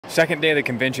Second day of the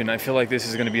convention, I feel like this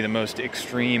is gonna be the most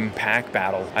extreme pack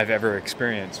battle I've ever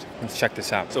experienced. Let's check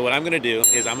this out. So what I'm gonna do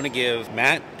is I'm gonna give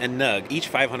Matt and Nug each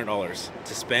 $500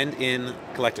 to spend in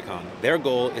Collecticon. Their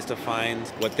goal is to find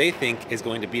what they think is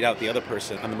going to beat out the other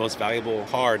person on the most valuable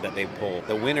card that they pull.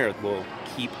 The winner will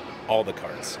keep all the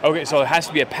cards. Okay, so it has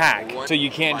to be a pack. So you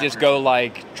can't just go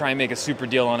like try and make a super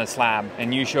deal on a slab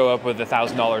and you show up with a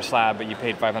 $1,000 slab but you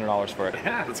paid $500 for it.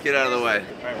 Let's get out of the way.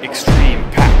 Extreme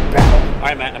pack battle. All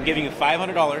right, Matt, I'm giving you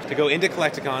 $500 to go into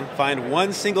Collecticon, find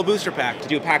one single booster pack to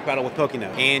do a pack battle with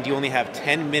POKÉMON. And you only have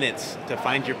 10 minutes to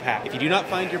find your pack. If you do not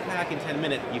find your pack in 10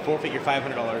 minutes, you forfeit your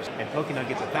 $500 and POKÉMON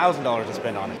gets $1,000 to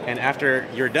spend on it. And after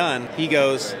you're done, he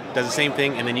goes, does the same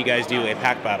thing, and then you guys do a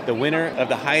pack battle. The winner of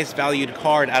the highest valued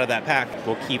card out of that pack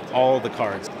will keep all the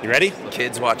cards. You ready?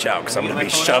 Kids, watch out, because I'm going to be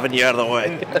shoving you out of the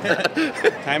way.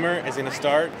 Timer is going to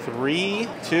start. 3,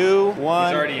 2, 1,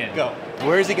 He's already in. Go.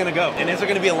 Where is he going to go? And is there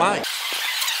going to be a line?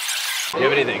 Do you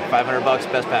have anything? $500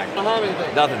 best pack? I don't have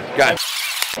anything. Nothing. Got it.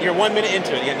 You're 1 minute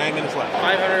into it. You got 9 minutes left.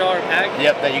 $500 pack?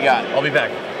 Yep, that you got. I'll be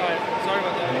back. Alright, sorry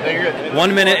about that. No, you're good.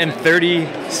 1 minute and 30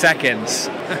 seconds.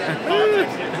 Do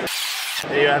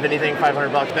you have anything?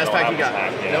 $500 best pack you got?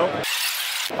 Nope.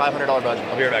 $500 budget.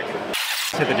 I'll be right back.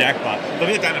 Hit the jackpot. Look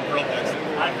at the diamond pearl packs.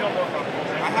 I feel more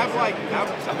comfortable. I have like...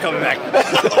 I'm coming back. I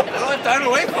don't have time to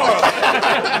wait for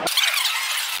him.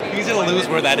 He's going to lose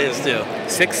where that is, too.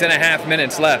 6.5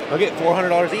 minutes left. They'll get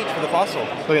 $400 each for the fossil.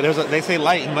 Look at, they say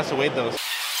light. He must have weighed those.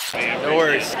 No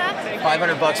worries.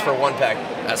 $500 for one pack.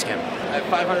 Ask him. I have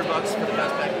 $500 for the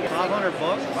best pack. $500?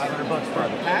 $500 for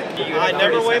the pack. I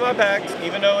never weigh my packs,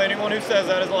 even though anyone who says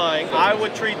that is lying. I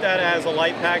would treat that as a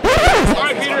light pack.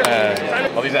 Alright, Peter.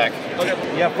 I'll be back. Okay.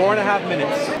 You have 4.5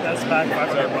 minutes. Best pack,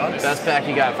 $500. Best pack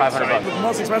you got, $500. The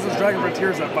most expensive is Dragon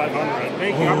Frontiers at $500.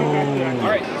 Thank you. I'll be back then. All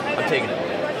right. I'm taking it.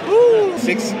 Woo!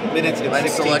 6 minutes and I'm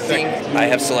 16 selecting. seconds. I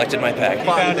have selected my pack.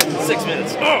 found it in 6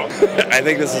 minutes. Oh! I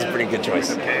think this is a pretty good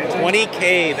choice.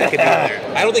 $20K that could be in there.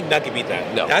 I don't think Nut could beat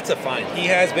that. No. That's a fine. He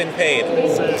has been paid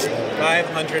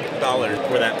 $500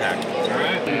 for that pack. All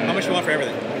right. How much you want for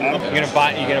everything? You're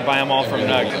gonna buy them all from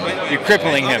Nug. You're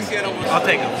crippling him. I'll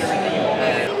take them.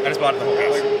 I just bought the whole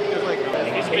house.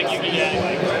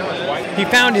 He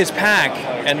found his pack,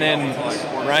 and then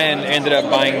Ryan ended up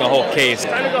buying the whole case.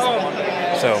 Time to go home.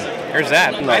 So here's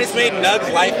that. I just made Nug's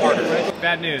life harder.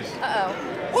 Bad news.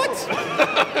 What?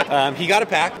 He got a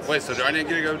pack. Wait, so do I need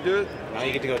to go do it? Now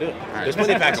you get to go do it. There's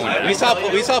plenty of packs. We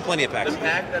saw plenty of packs.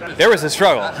 There was a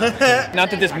struggle. Not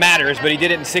that this matters, but he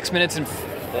did it in 6 minutes and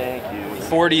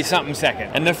 40-something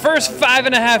seconds. And the first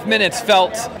 5.5 minutes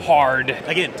felt hard.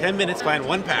 Again, 10 minutes, find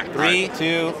one pack. 3,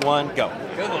 2, 1, go.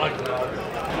 Good luck.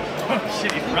 Oh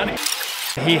shit, he's running.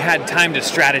 He had time to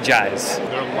strategize.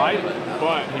 They're light,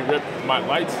 but he ripped my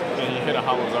lights and he hit a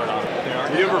hollow Zard on it.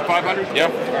 You ever 500?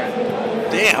 Yep.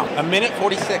 Damn. 1 minute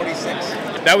 46.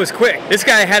 That was quick. This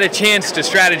guy had a chance to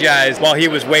strategize while he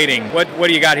was waiting. What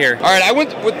do you got here? All right, I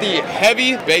went with the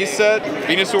heavy base set,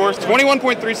 Venusaur,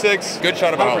 21.36, good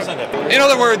shot of hollow. In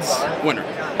other words, winner.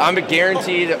 I'm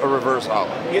guaranteed a reverse hollow.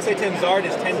 PSA 10 Zard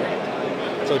is 10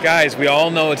 grand. So guys, we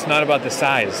all know it's not about the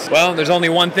size. Well, there's only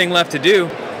one thing left to do.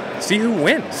 See who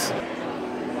wins.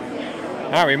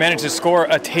 All right, we managed to score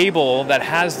a table that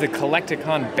has the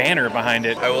Collecticon banner behind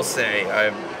it. I will say,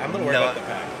 I'm a little worried not about the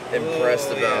pack.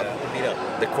 impressed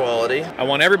about the quality. I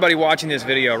want everybody watching this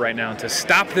video right now to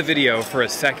stop the video for a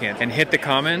second and hit the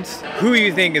comments. Who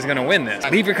you think is gonna win this?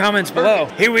 Leave your comments below.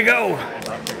 Here we go.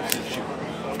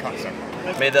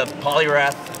 May the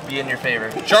Poliwrath be in your favor.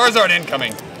 Charizard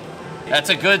incoming. That's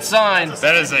a good sign.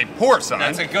 That is a poor sign.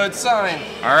 That's a good sign.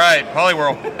 All right,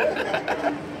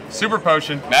 Poliwhirl. Super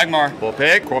Potion, Magmar,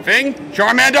 Vulpix, Quaffing,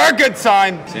 Charmander, good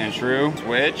sign. Sandshrew,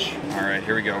 Switch. All right,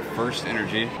 here we go. First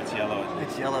energy. It's yellow.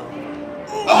 It's yellow.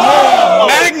 Oh,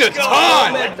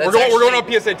 Magneton! We're going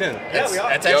on PSA 10.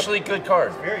 That's actually a good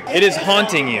card. It is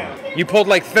haunting you. You pulled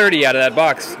like 30 out of that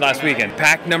box last weekend.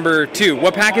 Pack number 2.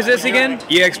 What pack is this again?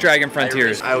 EX Dragon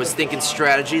Frontiers. I was thinking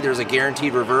strategy. There's a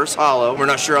guaranteed reverse hollow. We're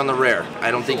not sure on the rare.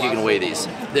 I don't think you can weigh these.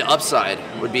 The upside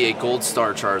would be a gold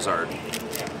star Charizard.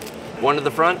 One to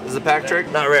the front is the pack trick.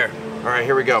 Not rare. All right,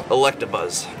 here we go.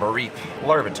 Electabuzz, Mareep,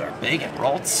 Larvitar, Big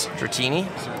Ralts, Dratini.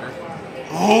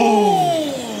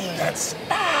 Oh! That's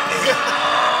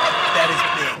that is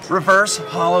big. Reverse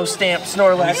hollow stamp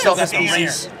Snorlax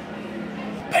self-species.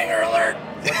 Banger alert.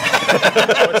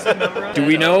 What's the number? Do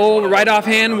we know right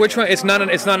offhand which one? It's not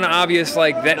an obvious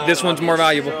like that. This one's more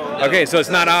valuable. Okay, so it's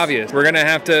not obvious. We're gonna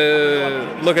have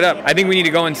to look it up. I think we need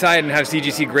to go inside and have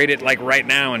CGC grade it like right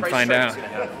now and find out.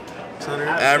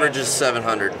 Average is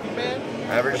 700.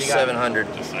 Average is 700.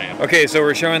 Okay, so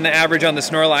we're showing the average on the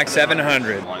Snorlax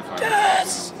 700.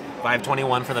 Yes.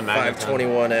 521 for the Magneton.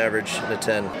 521 average to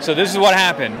 10. So this is what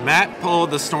happened. Matt pulled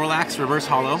the Snorlax reverse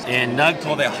hollow, and Nug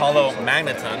pulled a hollow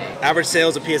Magneton. Average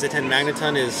sales of PSA 10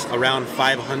 Magneton is around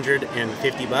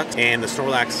 $550, and the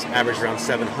Snorlax average around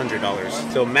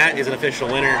 $700. So Matt is an official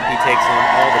winner. He takes on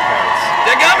all the cards.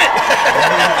 Dadgummit!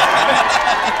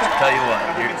 Tell you what,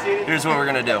 here's what we're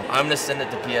gonna do. I'm gonna send it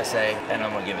to PSA, and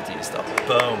I'm gonna give it to you still.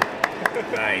 Boom.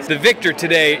 Nice. The victor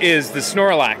today is the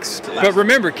Snorlax. But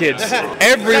remember, kids,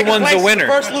 everyone's a winner.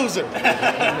 First loser.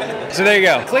 So there you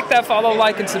go. Click that follow,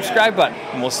 like, and subscribe button,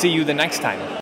 and we'll see you the next time.